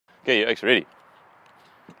Okay, your X ready.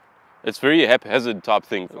 It's very haphazard type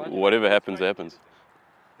thing. Whatever happens, happens.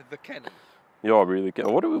 The cannon. Yeah, really.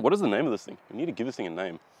 What is the name of this thing? We need to give this thing a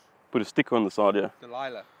name. Put a sticker on the side here.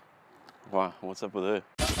 Delilah. Wow, what's up with her?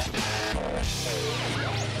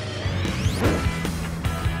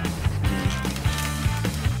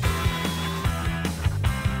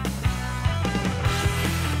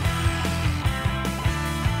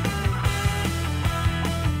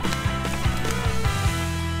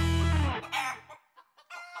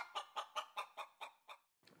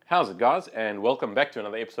 How's it, guys, and welcome back to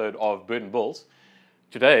another episode of Burton Builds.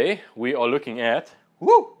 Today we are looking at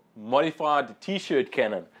modified t-shirt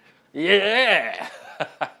cannon. Yeah!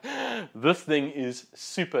 This thing is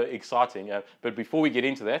super exciting, but before we get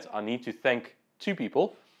into that, I need to thank two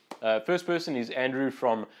people. First person is Andrew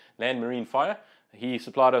from Landmarine Fire. He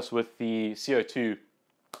supplied us with the CO2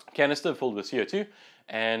 canister filled with CO2,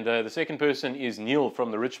 and the second person is Niall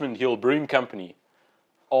from the Richmond Brewing company.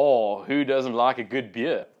 Oh, who doesn't like a good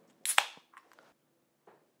beer?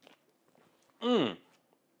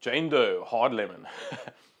 Jane Doe hard lemon.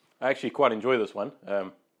 I actually quite enjoy this one.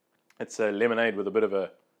 It's a lemonade with a bit of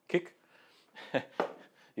a kick.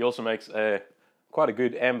 He also makes quite a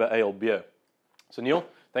good amber ale beer. So Niall,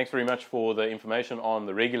 thanks very much for the information on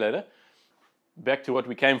the regulator. Back to what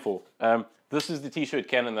we came for. This is the t-shirt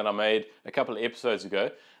cannon that I made a couple of episodes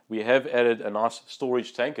ago. We have added a nice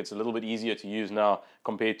storage tank. It's a little bit easier to use now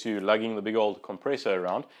compared to lugging the big old compressor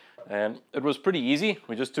around. And it was pretty easy.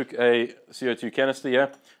 We just took a CO2 canister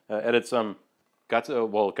here, added some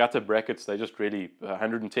gutter brackets. They're just really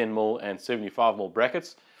 110mm and 75mm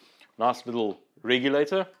brackets. Nice little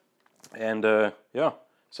regulator and yeah,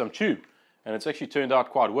 some tube. And it's actually turned out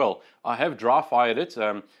quite well. I have dry fired it,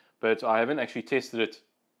 but I haven't actually tested it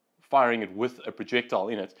firing it with a projectile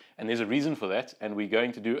in it, and there's a reason for that, and we're going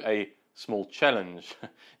to do a small challenge.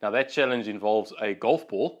 Now that challenge involves a golf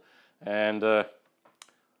ball and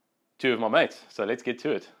two of my mates, so let's get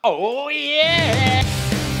to it. Oh yeah!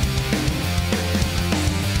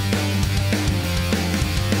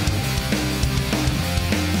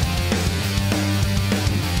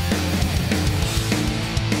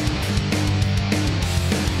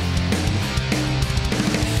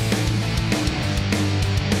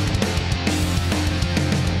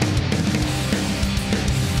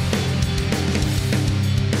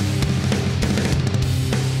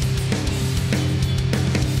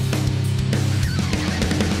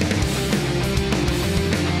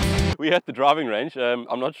 We're at the driving range.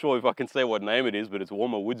 I'm not sure if I can say what name it is, but it's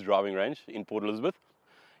Warmer Woods driving range in Port Elizabeth.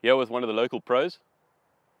 Here with one of the local pros.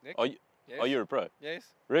 Nick? Are you a pro? Yes.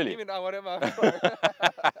 Really? Even though whatever I'm pro.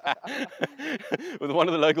 With one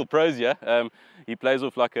of the local pros, yeah. He plays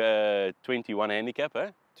off like a 21 handicap, eh?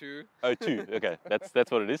 2. Oh, 2. Okay,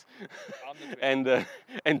 that's what it is. I'm the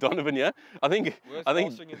And Donovan, yeah. worst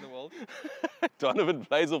ball swing in the world. Donovan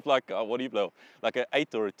plays off like what do you play off? Like an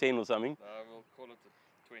 8 or a 10 or something. We'll call it a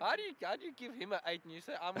 20. How do you give him an 8 and you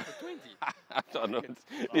say I'm a 20? I don't know. It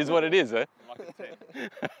is what it is, eh? Like a 10.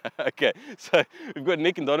 Okay, so we've got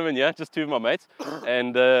Nick and Donovan, yeah, just two of my mates,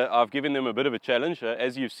 and I've given them a bit of a challenge.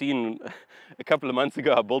 As you've seen a couple of months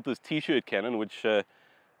ago, I built this t-shirt cannon, which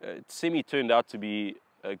turned out to be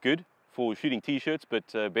good for shooting t-shirts,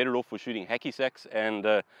 but better off for shooting hacky sacks, and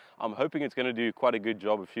I'm hoping it's going to do quite a good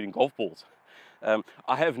job of shooting golf balls.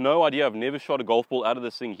 I have no idea. I've never shot a golf ball out of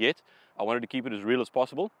this thing yet. I wanted to keep it as real as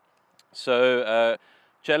possible. So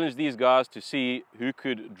challenge these guys to see who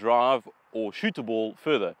could drive or shoot a ball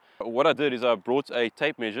further. What I did is I brought a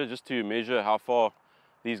tape measure just to measure how far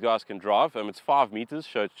these guys can drive. It's 5 meters,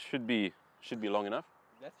 so it should be long enough.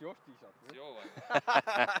 That's your t-shirt. It's your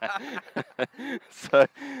one. So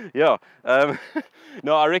yeah,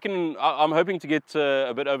 no, I reckon I'm hoping to get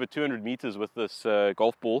a bit over 200 meters with this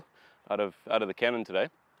golf ball out of the cannon today.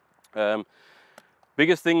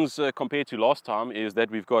 Biggest things compared to last time is that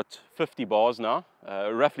we've got 50 bars now,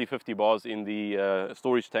 roughly 50 bars in the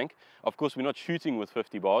storage tank. Of course, we're not shooting with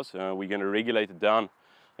 50 bars. We're going to regulate it down.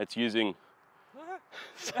 It's using...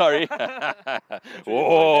 Sorry.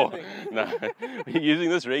 Whoa. No, we're using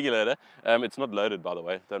this regulator. It's not loaded, by the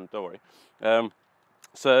way. Don't worry.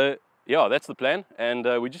 So, yeah, that's the plan. And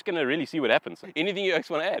we're just going to really see what happens. Anything you guys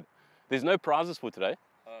want to add? There's no prizes for today.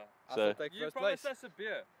 So you promised us a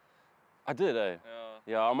beer. I did, eh?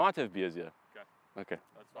 Yeah, I might have beers here. Okay.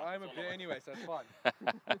 I'm a beer anyway, so it's fine.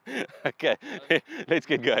 Okay, let's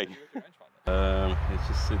get going. Let's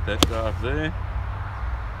just set that guy up there.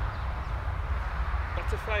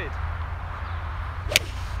 That's a fade.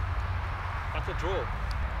 That's a draw.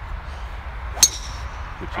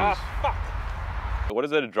 Which is... fuck! What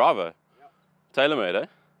is that, a driver? Yep. Tailor-made, eh?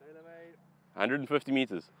 Tailor-made. 150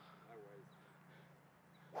 meters.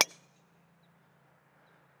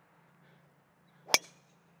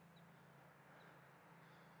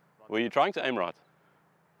 Were you trying to aim right?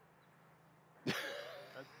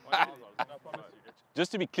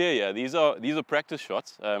 Just to be clear, yeah, these are practice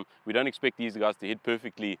shots. We don't expect these guys to hit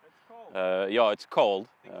perfectly. Yeah, it's cold.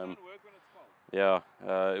 Yeah,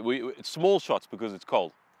 it's small shots because it's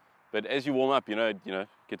cold. But as you warm up, you know, it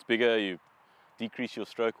gets bigger. You decrease your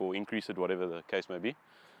stroke or increase it, whatever the case may be.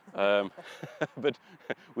 But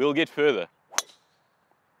we'll get further.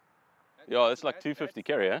 Yeah, it's like 250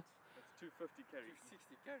 carry, huh? That's 250 carry.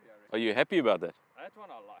 260 carry, I reckon. Are you happy about that? That one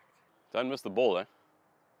I liked. Don't miss the ball, eh?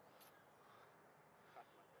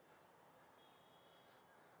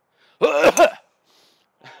 Oh, that is murder.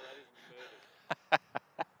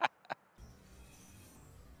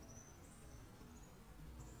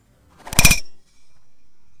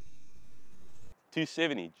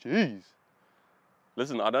 270, jeez.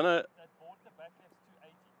 Listen, I don't know. That board at the back left's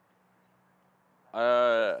 280. Uh,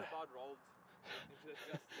 About rolled.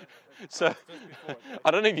 so, I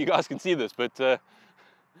don't know if you guys can see this, but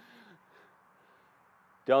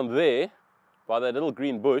down there, by that little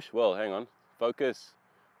green bush, well, hang on, focus,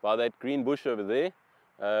 by that green bush over there,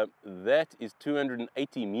 that is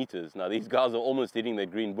 280 meters. Now, these guys are almost hitting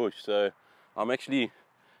that green bush, so I'm actually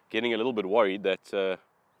getting a little bit worried that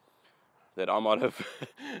that I might have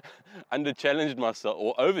under-challenged myself,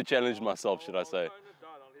 or over-challenged myself, should I say.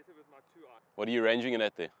 What are you ranging it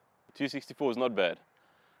at there? 264 is not bad.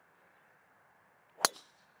 It's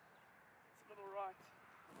a little right.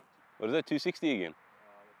 What is that, 260 again?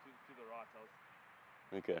 To the right.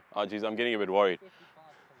 Okay. Oh, geez, I'm getting a bit worried.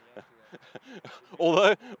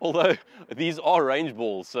 although these are range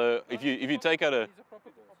balls, so if you take out a...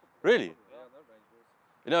 Really?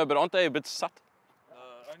 No, but aren't they a bit sut?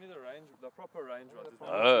 Only the proper range ones.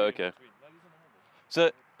 Oh, okay.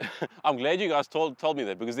 So, I'm glad you guys told me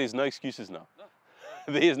that, because there's no excuses now.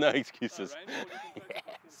 There's no excuses.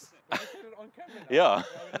 Yeah.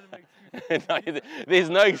 No, there's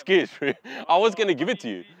no excuse. I was going to give it to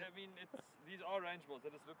you. I mean, these are range balls. They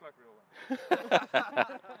just look like real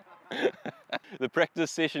ones. The practice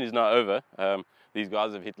session is now over. These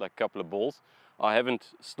guys have hit like a couple of balls. I haven't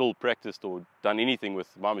still practiced or done anything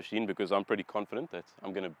with my machine because I'm pretty confident that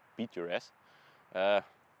I'm going to beat your ass. Yeah,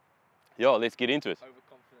 let's get into it.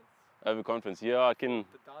 Overconfidence. Overconfidence. Yeah, I can.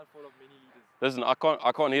 The downfall of many leaders. Listen, I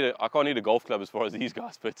can't hit a golf club as far as these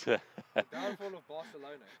guys, but The downfall of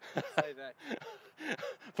Barcelona. Say that.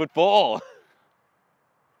 Football.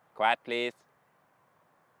 Quiet, please.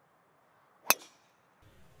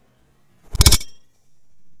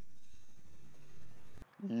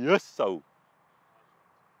 Yes, so.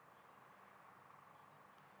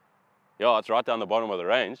 Yeah, it's right down the bottom of the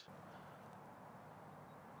range.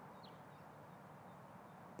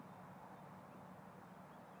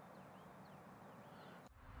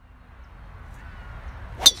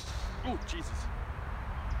 Oh, Jesus.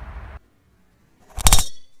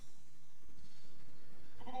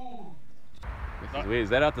 Where is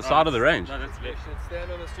that, out the side of the range? No, that's left. You should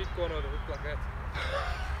stand on the street corner with a hook like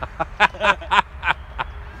that.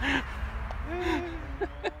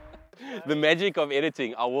 The magic of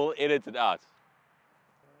editing, I will edit it out.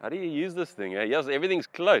 How do you use this thing? Eh? Yes, everything's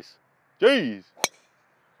close. Jeez.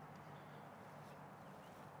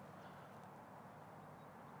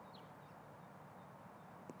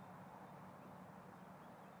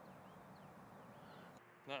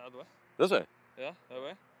 No, other way. This way? Yeah, that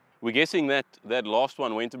way. We're guessing that that last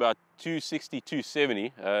one went about 260,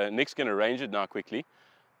 270. Nick's going to range it now quickly.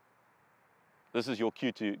 This is your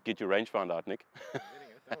cue to get your rangefinder out, Nick.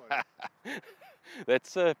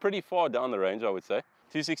 That's pretty far down the range, I would say.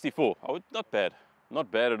 264. Not bad.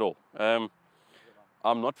 Not bad at all. I'm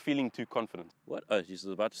not feeling too confident. What? Oh, she's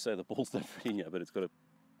about to say the balls don't fit in here, but it's got a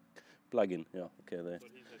plug in. Yeah, okay, there.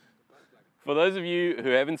 For those of you who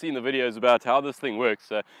haven't seen the videos about how this thing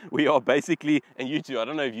works, we are basically, and you two, I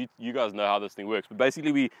don't know if you guys know how this thing works, but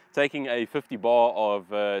basically we're taking a 50 bar of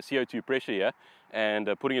CO2 pressure here and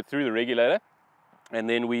putting it through the regulator, and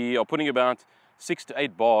then we are putting about 6 to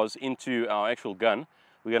 8 bars into our actual gun.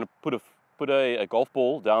 We're going to put a golf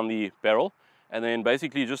ball down the barrel, and then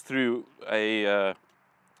basically just through a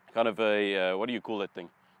kind of a, what do you call that thing?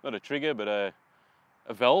 Not a trigger, but a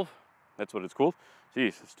valve. That's what it's called.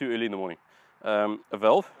 Jeez, it's too early in the morning. A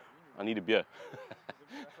valve. I need a beer.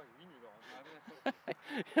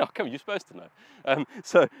 Yeah, come, you're supposed to know.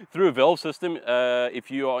 So through a valve system, if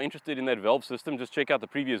you are interested in that valve system, just check out the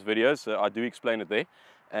previous videos. I do explain it there.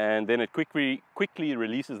 And then it quickly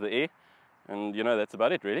releases the air. And you know, that's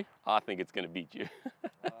about it really. I think it's going to beat you.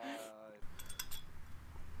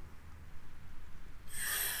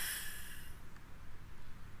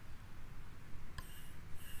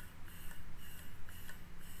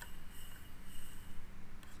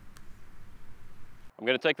 I'm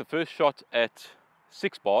going to take the first shot at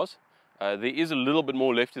 6 bars. There is a little bit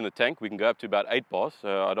more left in the tank. We can go up to about 8 bars,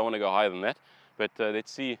 so I don't want to go higher than that. But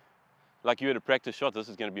let's see, like you had a practice shot, this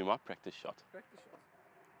is going to be my practice shot. Practice shot.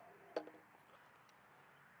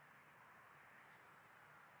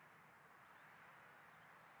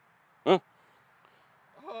 Huh?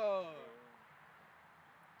 Oh.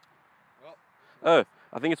 Well. Oh,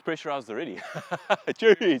 I think it's pressurized already.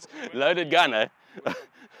 Jeez, loaded gun, eh?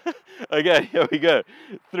 Okay, here we go.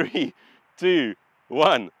 3, 2,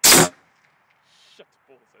 1. Shit,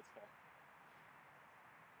 balls, that's far.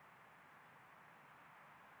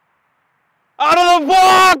 Out of the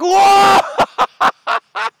park!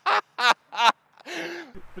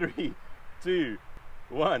 Whoa! 3, 2,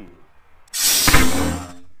 1. Shit,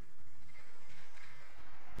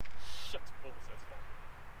 balls, that's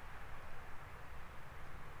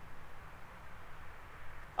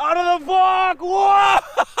far. Out of the park! Whoa!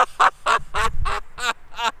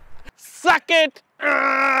 Suck it! In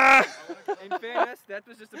fairness, that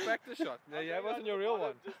was just a practice shot. No, that wasn't your real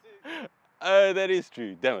one. Oh, that is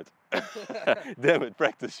true. Damn it. Damn it,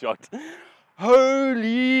 practice shot.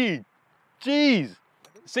 Holy jeez.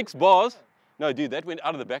 6 bars. No, dude, that went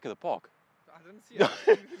out of the back of the park. I didn't see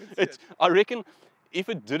it. I reckon if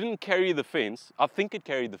it didn't carry the fence, I think it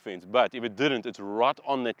carried the fence, but if it didn't, it's right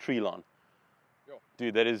on that tree line. Yo.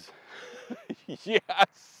 Dude, that is, yeah,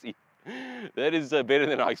 see. That is better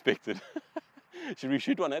than I expected. Should we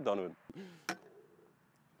shoot one at Donovan?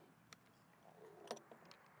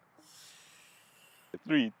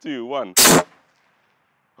 Three, 2, 1.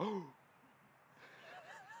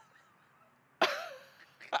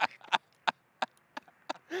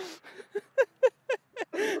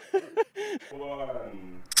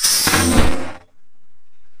 One.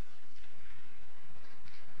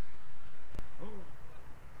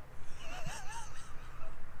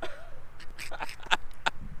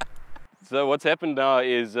 So what's happened now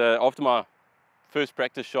is after my first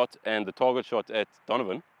practice shot and the target shot at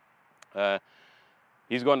Donovan,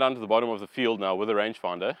 he's gone down to the bottom of the field now with a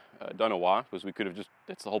rangefinder. Don't know why, because we could have just,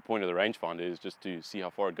 that's the whole point of the rangefinder, is just to see how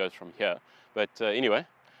far it goes from here. But anyway,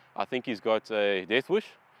 I think he's got a death wish.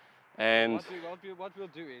 And what we'll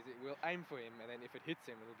do is we'll aim for him, and then if it hits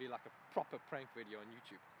him, it'll be like a proper prank video on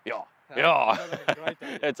YouTube. yeah, That sounds like a great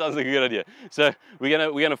idea. that sounds like a good idea. So we're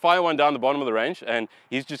gonna fire one down the bottom of the range, and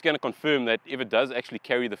he's just gonna confirm that if it does actually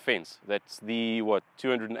carry the fence, that's the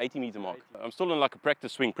 280 meter mark. I'm still in like a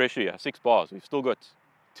practice swing pressure here, 6 bars. We've still got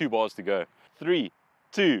 2 bars to go. 3,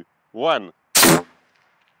 2, 1.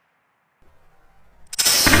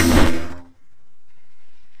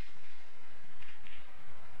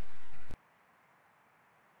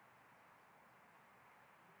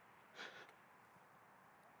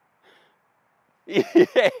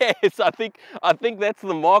 Yes, I think that's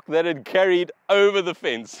the mark that it carried over the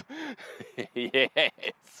fence.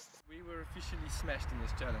 Yes. We were officially smashed in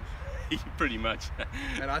this challenge. Pretty much.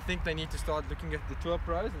 And I think they need to start looking at the tour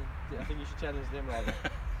pros, and I think you should challenge them rather.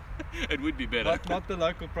 It would be better. Not the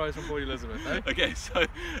local pros from Port Elizabeth, eh? Okay, so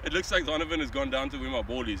it looks like Donovan has gone down to where my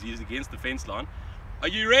ball is. He's against the fence line. Are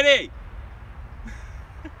you ready?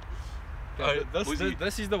 Okay,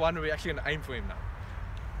 this is the one where we're actually going to aim for him now.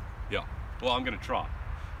 Yeah. Well, I'm going to try.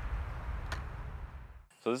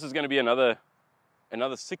 So this is going to be another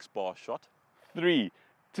 6 bar shot. 3,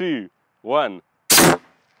 2, 1.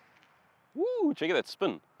 Woo! Check out that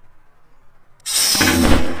spin.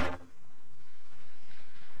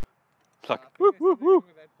 Pluck. Woo, woo, woo.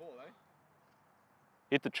 With that ball, eh?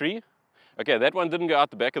 Hit the tree. Okay, that one didn't go out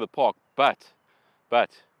the back of the park, but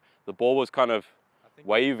the ball was kind of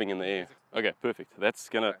waving in the air. Okay, perfect. That's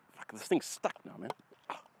gonna. Fuck, this thing's stuck now, man.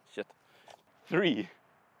 Oh, shit. 3,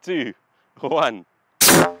 2, 1.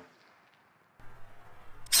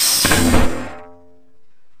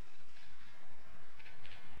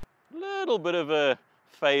 Little bit of a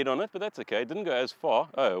fade on it, but that's okay. It didn't go as far.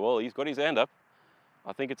 Oh, well, he's got his hand up.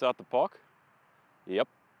 I think it's out the park. Yep.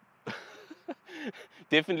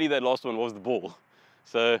 Definitely that last one was the ball.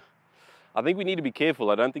 So I think we need to be careful.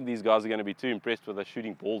 I don't think these guys are going to be too impressed with us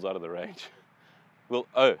shooting balls out of the range. Well,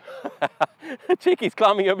 oh, check, he's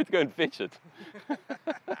climbing over to go and fetch it.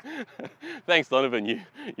 Thanks, Donovan.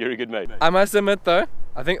 You're a good mate. I must admit though,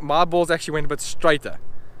 I think my balls actually went a bit straighter.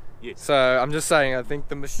 Yes. So I'm just saying, I think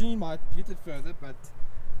the machine might hit it further, but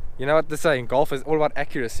you know what they say in golf is all about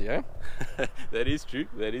accuracy, eh? That is true.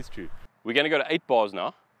 That is true. We're going to go to 8 bars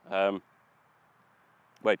now.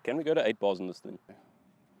 Wait, can we go to 8 bars on this thing?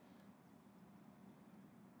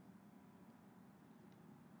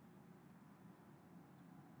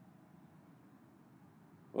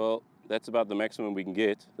 Well, that's about the maximum we can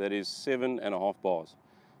get. That is 7.5 bars.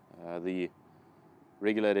 The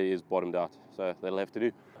regulator is bottomed out, so that'll have to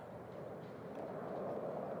do.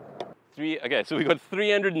 Okay, so we've got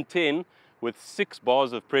 310 with 6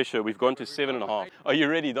 bars of pressure. We've gone to 7.5. Are you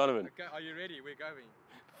ready, Donovan? Okay, are you ready? We're going.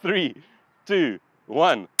 3, 2,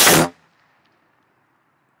 1.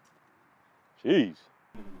 Jeez. Jeez.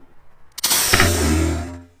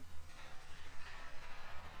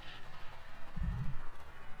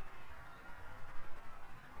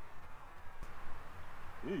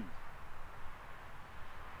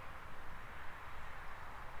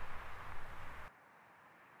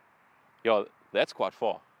 Yeah, that's quite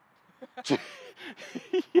far. This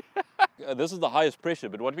is the highest pressure,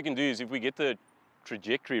 but what we can do is if we get the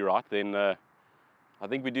trajectory right, then I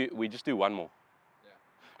think we just do one more.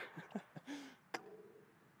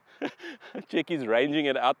 Yeah. Check, he's ranging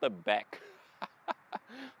it out the back.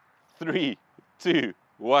 3, 2,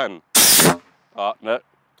 1. Oh, no.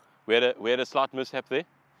 We had a slight mishap there.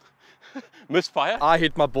 Misfire. I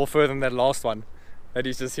hit my ball further than that last one that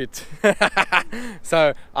he's just hit.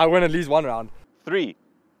 So I win at least one round. 3,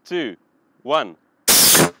 2, 1.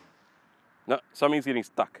 No, something's getting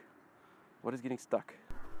stuck. What is getting stuck?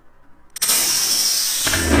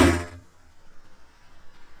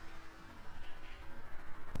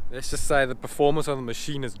 Let's just say the performance of the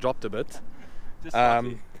machine has dropped a bit. Just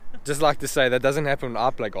Just like to say that doesn't happen when I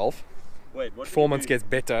play golf. Wait, what Performance gets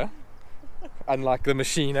better, unlike the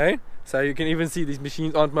machine, eh? So you can even see these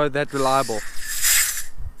machines aren't that reliable.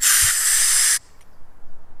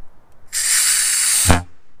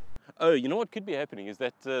 Oh, you know what could be happening is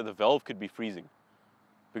that the valve could be freezing.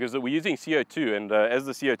 Because we're using CO2, and as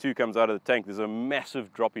the CO2 comes out of the tank, there's a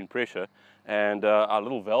massive drop in pressure, and our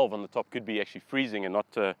little valve on the top could be actually freezing and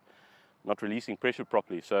not releasing pressure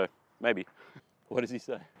properly. So maybe. What does he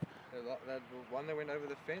say? That one that went over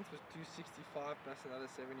the fence was 265 plus another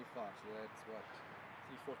 75, so that's what,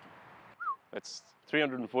 340. That's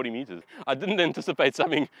 340 meters. I didn't anticipate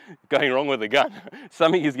something going wrong with the gun.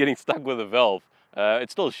 Something is getting stuck with the valve.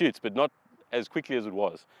 It still shoots, but not as quickly as it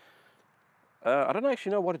was. I don't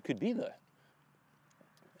actually know what it could be though,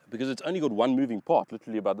 because it's only got one moving part,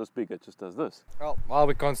 literally about this big. It just does this. Well,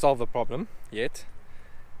 we can't solve the problem yet.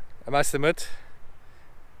 I must admit,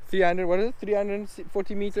 300, what is it,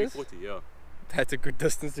 340 meters? 340, yeah. That's a good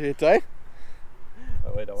distance to hit, eh?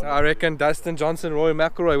 Oh, wait, So I reckon Dustin Johnson, Roy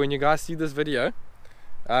McIlroy, when you guys see this video,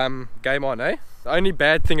 game on, eh? The only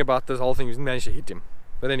bad thing about this whole thing is we managed to hit him.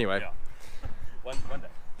 But anyway, yeah. one day.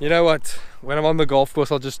 You know what? When I'm on the golf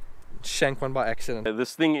course, I'll just shank one by accident.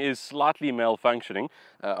 This thing is slightly malfunctioning.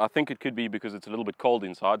 I think it could be because it's a little bit cold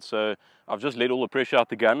inside, so I've just let all the pressure out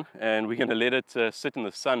the gun, and we're going to let it sit in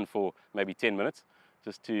the sun for maybe 10 minutes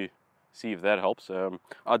just to see if that helps.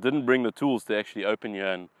 I didn't bring the tools to actually open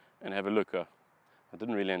here and have a look. I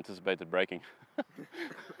didn't really anticipate it breaking.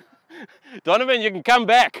 Donovan, you can come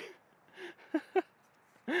back.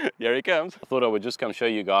 Here he comes. I thought I would just come show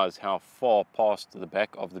you guys how far past the back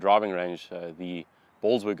of the driving range the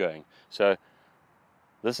balls were going. So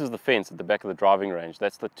this is the fence at the back of the driving range.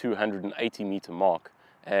 That's the 280 meter mark.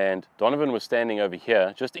 And Donovan was standing over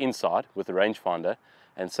here, just inside with the rangefinder,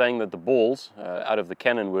 and saying that the balls out of the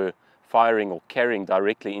cannon were firing or carrying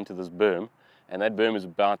directly into this berm. And that berm is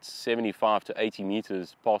about 75 to 80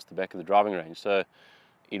 meters past the back of the driving range. So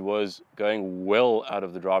it was going well out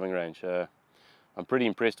of the driving range. I'm pretty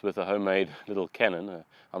impressed with the homemade little cannon.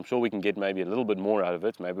 I'm sure we can get maybe a little bit more out of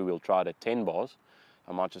it. Maybe we'll try it at 10 bars.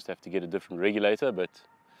 I might just have to get a different regulator, but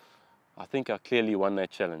I think I clearly won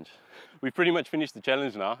that challenge. We've pretty much finished the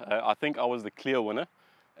challenge now. I think I was the clear winner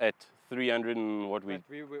at 300 and what we...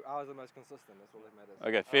 I was the most consistent, that's all that matters.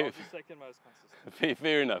 Okay, fair. I was the second most consistent.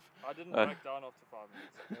 Fair enough. I didn't break down after 5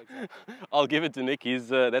 minutes. Exactly. I'll give it to Nick.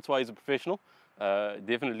 That's why he's a professional.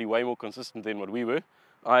 Definitely way more consistent than what we were.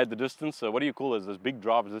 I had the distance. What do you call those big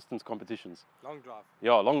drive distance competitions? Long drive.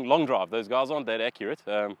 Yeah, long drive. Those guys aren't that accurate.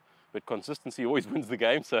 But consistency always wins the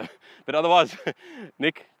game. So, but otherwise,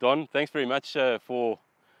 Nick, Don, thanks very much for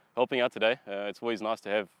helping out today. It's always nice to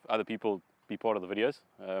have other people be part of the videos.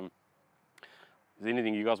 Is there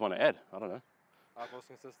anything you guys want to add? I don't know. I was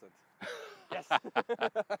consistent. Yes. I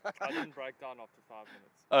didn't break down after 5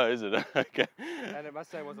 minutes. Oh, is it? Okay. And I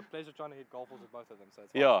must say, it was a pleasure trying to hit golf balls with both of them. So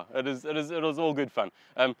it's Yeah, it was all good fun.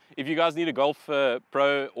 If you guys need a golf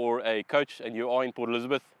pro or a coach and you are in Port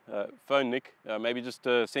Elizabeth, phone Nick. Maybe just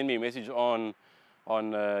send me a message on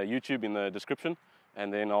YouTube in the description,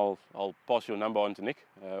 and then I'll pass your number on to Nick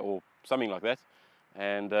or something like that.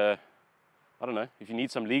 And I don't know, if you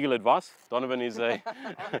need some legal advice, Donovan is I'm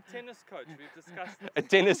a tennis coach, we've discussed this. a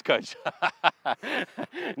tennis coach.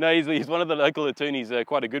 No, he's one of the local attorneys,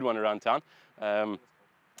 quite a good one around town. I'm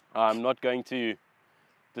not going to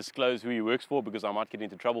disclose who he works for because I might get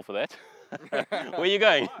into trouble for that. Where are you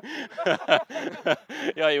going?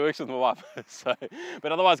 Yeah, he works with my wife. So,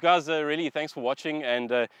 but otherwise, guys, really thanks for watching.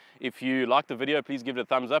 And if you liked the video, please give it a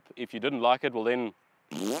thumbs up. If you didn't like it, well then,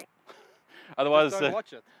 otherwise, Just don't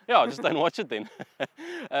watch it. Yeah, just don't watch it then.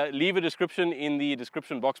 Leave a description in the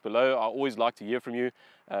description box below. I always like to hear from you,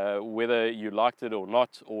 whether you liked it or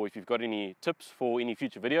not, or if you've got any tips for any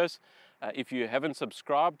future videos. If you haven't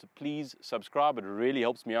subscribed, please subscribe. It really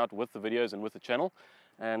helps me out with the videos and with the channel.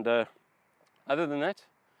 And other than that,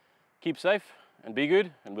 keep safe and be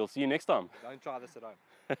good, and we'll see you next time. Don't try this at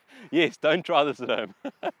home. Yes, don't try this at home.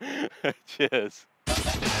 Cheers.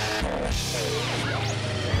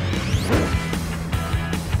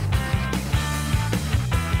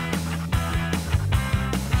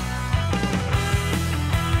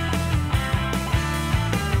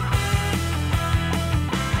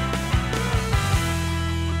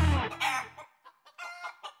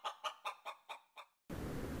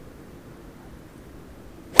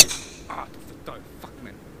 Fuck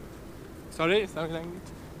man. Sorry, sorry language.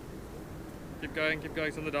 Keep going,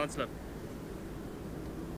 it's on the down slope.